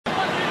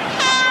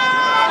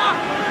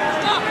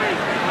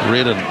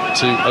Redden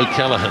to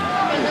O'Callaghan.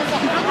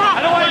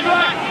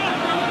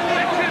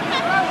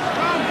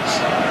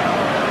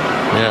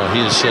 Now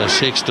here's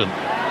Sexton.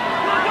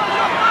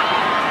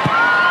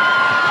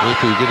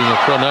 Wepu getting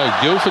across. No,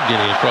 Guildford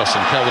getting across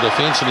and cover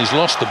defence, and he's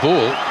lost the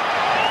ball.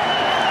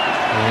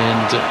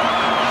 And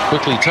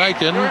quickly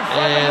taken,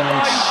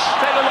 and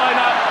take the line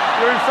up.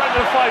 You're in front of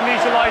the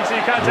 5-metre line, so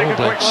you can't take a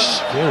quick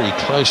one. Very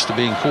close to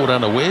being caught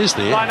unawares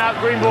there. Line out,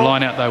 green The ball.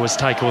 line out, though, was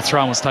taken, or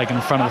throw was taken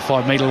in front of the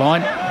 5-metre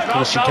line. Of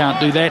course, you can't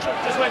do that.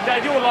 Just went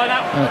down your line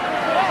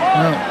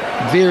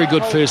out. Very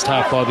good first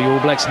half by the All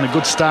Blacks and a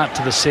good start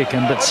to the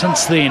second, but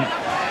since then,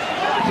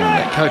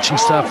 that coaching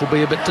staff will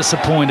be a bit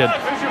disappointed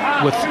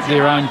with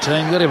their own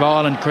team. You've got to give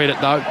Ireland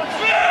credit, though.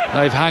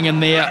 They've hung in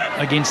there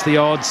against the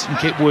odds and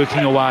kept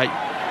working away.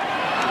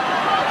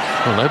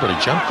 Well, nobody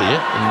jumped there,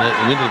 and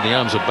went into the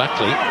arms of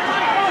Buckley.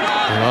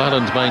 And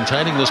Ireland's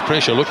maintaining this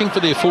pressure, looking for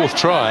their fourth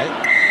try,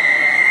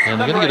 and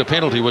they're going to get a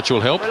penalty, which will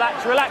help.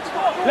 Relax, relax.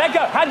 Let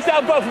go. Hands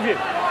down, both of you.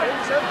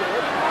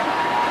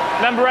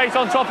 Number 8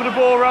 on top of the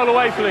ball. Roll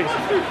away, please.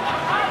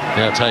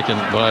 Now taken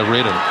by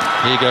Redden.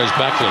 Here goes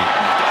Buckley.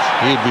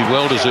 He'd be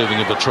well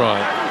deserving of a try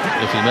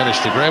if he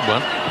managed to grab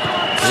one.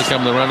 Here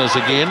come the runners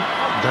again.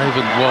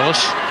 David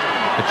Wallace.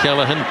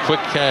 O'Callaghan. Quick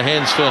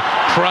hands for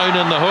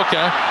Cronin, the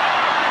hooker.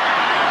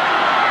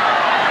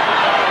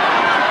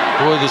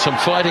 Boy, there's some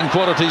fighting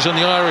qualities in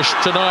the Irish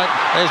tonight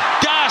as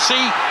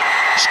Darcy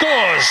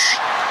scores.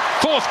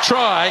 Fourth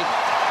try.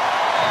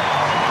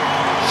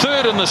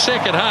 Third in the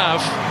second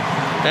half.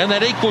 And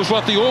that equals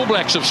what the All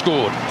Blacks have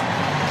scored.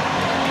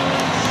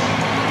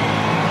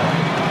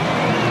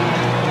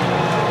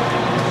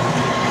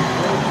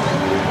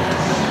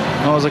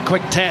 It was a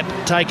quick tap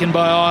taken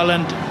by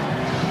Ireland.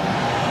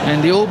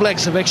 And the All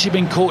Blacks have actually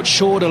been caught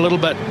short a little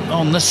bit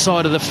on this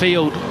side of the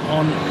field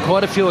on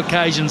quite a few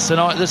occasions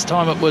tonight. This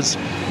time it was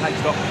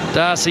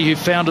Darcy who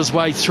found his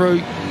way through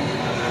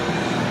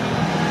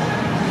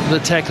the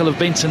tackle of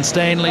Benson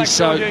Stanley.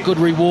 So good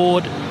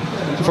reward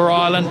for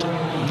Ireland.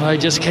 They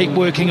just keep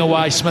working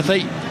away,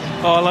 Smithy.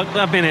 Oh, look,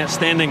 they've been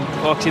outstanding,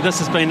 Foxy. This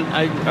has been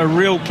a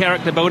real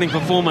character-building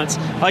performance.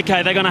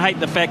 OK, they're going to hate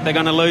the fact they're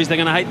going to lose. They're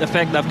going to hate the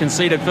fact they've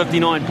conceded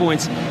 59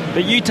 points.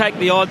 But you take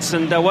the odds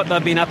and what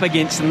they've been up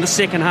against in the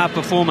second half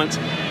performance,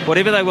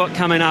 whatever they've got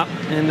coming up,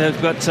 and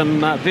they've got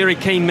some very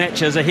keen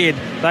matches ahead,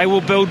 they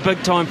will build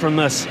big time from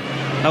this.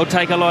 They'll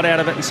take a lot out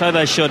of it, and so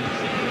they should.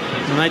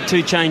 They made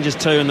 2 changes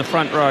too in the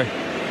front row.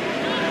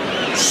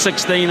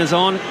 16 is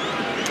on,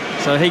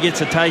 so he gets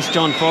a taste,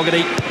 John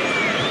Fogarty.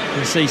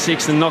 You see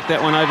Sexton knock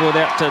that one over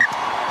without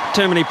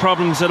too many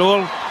problems at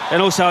all.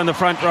 And also in the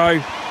front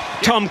row,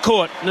 Tom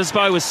Court.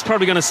 Nisbo was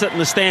probably going to sit in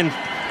the stand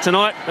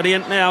tonight, but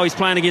now he's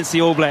playing against the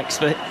All Blacks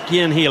for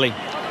Cian Healy.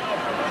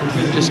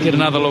 Just get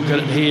another look at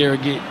it here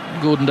again.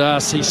 Gordon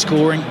Darcy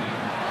scoring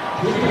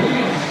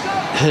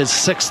his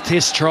 6th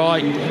test try.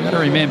 You've got to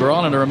remember,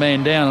 Ireland are a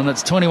man down, and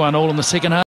it's 21 all in the second half.